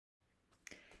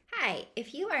Hi,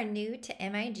 if you are new to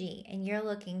MIG and you're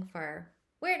looking for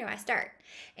where do I start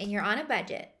and you're on a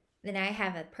budget, then I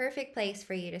have a perfect place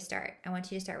for you to start. I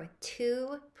want you to start with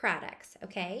two products,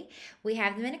 okay? We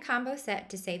have them in a combo set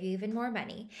to save you even more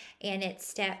money, and it's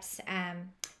steps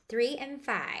 3 and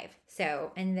 5.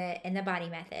 So in the body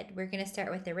method, we're going to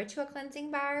start with the ritual cleansing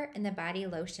bar and the body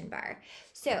lotion bar.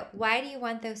 So why do you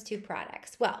want those two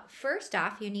products? Well, first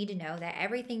off, you need to know that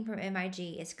everything from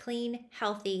MIG is clean,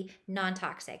 healthy,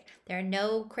 non-toxic. There are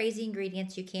no crazy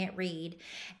ingredients you can't read,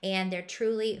 and they're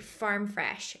truly farm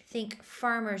fresh. Think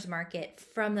farmer's market,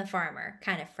 from the farmer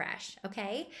kind of fresh,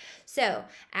 okay? So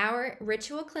our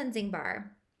ritual cleansing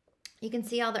bar, you can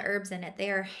see all the herbs in it. They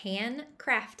are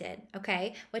handcrafted,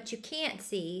 okay? What you can't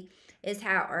see is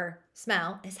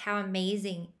smell is how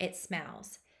amazing it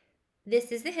smells.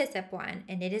 This is the hyssop one,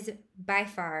 and it is by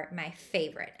far my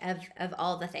favorite of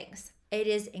all the things. It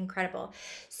is incredible.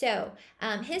 So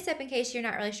hyssop, in case you're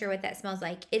not really sure what that smells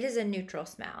like, it is a neutral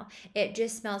smell. It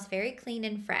just smells very clean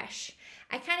and fresh.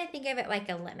 I kind of think of it like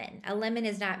a lemon. A lemon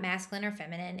is not masculine or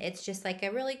feminine. It's just like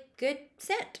a really good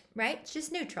scent, right? It's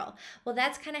just neutral. Well,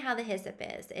 that's kind of how the hyssop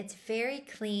is. It's very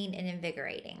clean and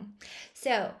invigorating.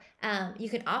 So you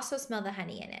can also smell the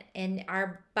honey in it. In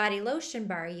our body lotion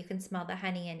bar, you can smell the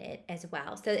honey in it as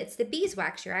well. So it's the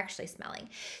beeswax you're actually smelling.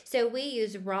 So we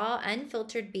use raw,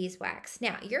 unfiltered beeswax.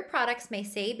 Now, your products may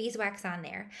say beeswax on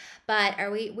there, but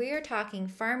we are talking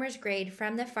farmer's grade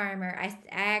from the farmer.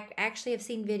 I actually have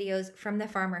seen videos from the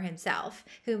farmer himself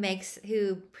who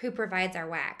provides our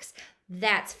wax.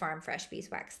 That's farm fresh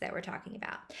beeswax that we're talking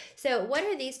about. So what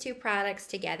are these two products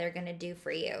together going to do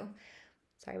for you?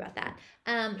 Sorry about that.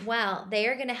 Well, they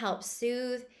are going to help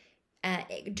soothe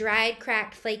dried,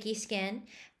 cracked, flaky skin.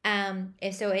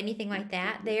 If so, anything like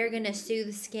that, they are going to soothe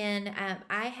the skin.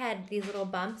 I had these little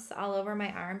bumps all over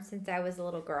my arms since I was a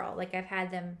little girl. Like, I've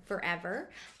had them forever.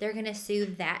 They're going to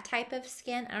soothe that type of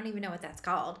skin. I don't even know what that's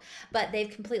called, but they've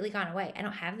completely gone away. I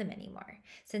don't have them anymore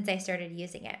since I started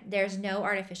using it. There's no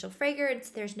artificial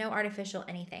fragrance. There's no artificial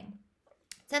anything.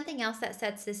 Something else that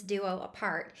sets this duo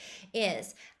apart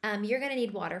is you're going to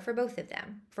need water for both of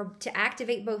them. To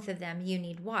activate both of them, you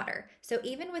need water. So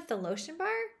even with the lotion bar,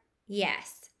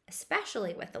 yes,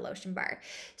 especially with the lotion bar.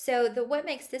 So what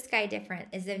makes this guy different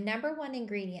is the number one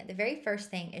ingredient, the very first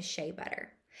thing, is shea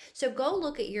butter. So go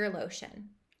look at your lotion.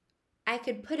 I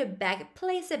could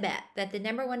place a bet that the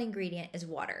number one ingredient is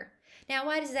water. Now,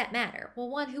 why does that matter? Well,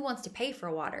 one, who wants to pay for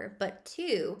water? But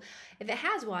two, if it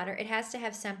has water, it has to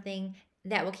have something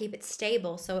that will keep it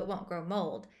stable so it won't grow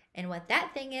mold. And what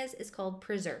that thing is called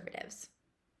preservatives.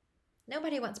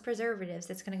 Nobody wants preservatives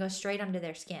that's going to go straight onto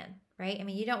their skin, right? I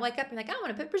mean, you don't wake up and like, I want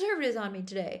to put preservatives on me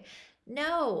today.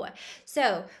 No.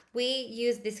 So we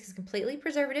use this is completely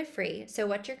preservative free. So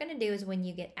what you're going to do is when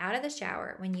you get out of the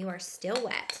shower, when you are still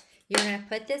wet, you're going to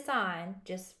put this on,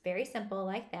 just very simple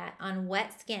like that, on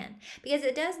wet skin, because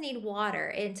it does need water.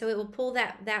 And so it will pull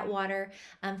that water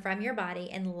from your body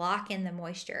and lock in the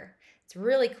moisture. It's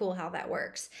really cool how that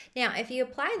works. Now, if you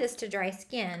apply this to dry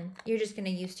skin, you're just going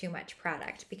to use too much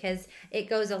product because it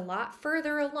goes a lot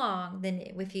further along than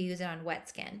if you use it on wet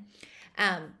skin.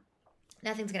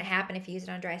 Nothing's going to happen if you use it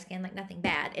on dry skin, like nothing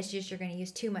bad. It's just you're going to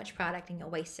use too much product and you'll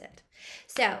waste it.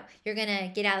 So you're going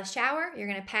to get out of the shower. You're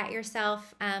going to pat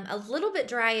yourself a little bit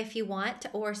dry if you want,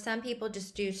 or some people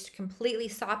just do completely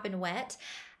sopping wet.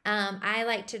 I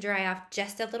like to dry off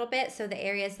just a little bit, so the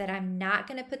areas that I'm not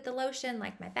going to put the lotion,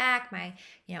 like my back, my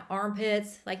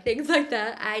armpits, like things like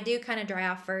that, I do kind of dry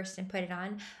off first and put it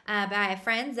on. But I have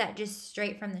friends that just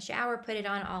straight from the shower put it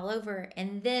on all over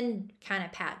and then kind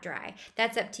of pat dry.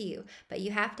 That's up to you, but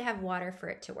you have to have water for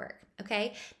it to work.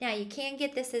 Okay, now you can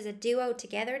get this as a duo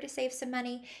together to save some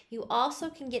money. You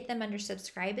also can get them under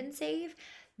subscribe and save.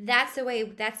 That's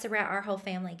the route our whole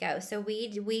family goes. So we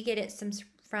get it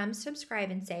from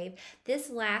subscribe and save. This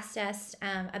lasts us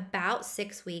about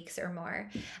 6 weeks or more.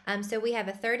 So we have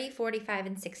a 30, 45,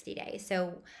 and 60 days.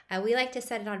 So we like to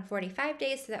set it on 45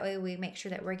 days so that way we make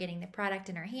sure that we're getting the product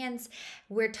in our hands.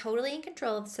 We're totally in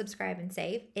control of subscribe and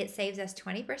save. It saves us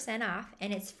 20% off,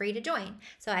 and it's free to join.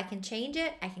 So I can change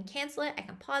it, I can cancel it, I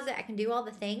can pause it, I can do all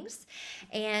the things,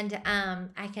 and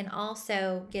I can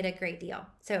also get a great deal.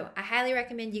 So I highly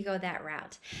recommend you go that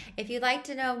route. If you'd like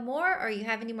to know more or you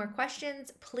have any more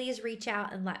questions, please reach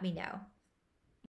out and let me know.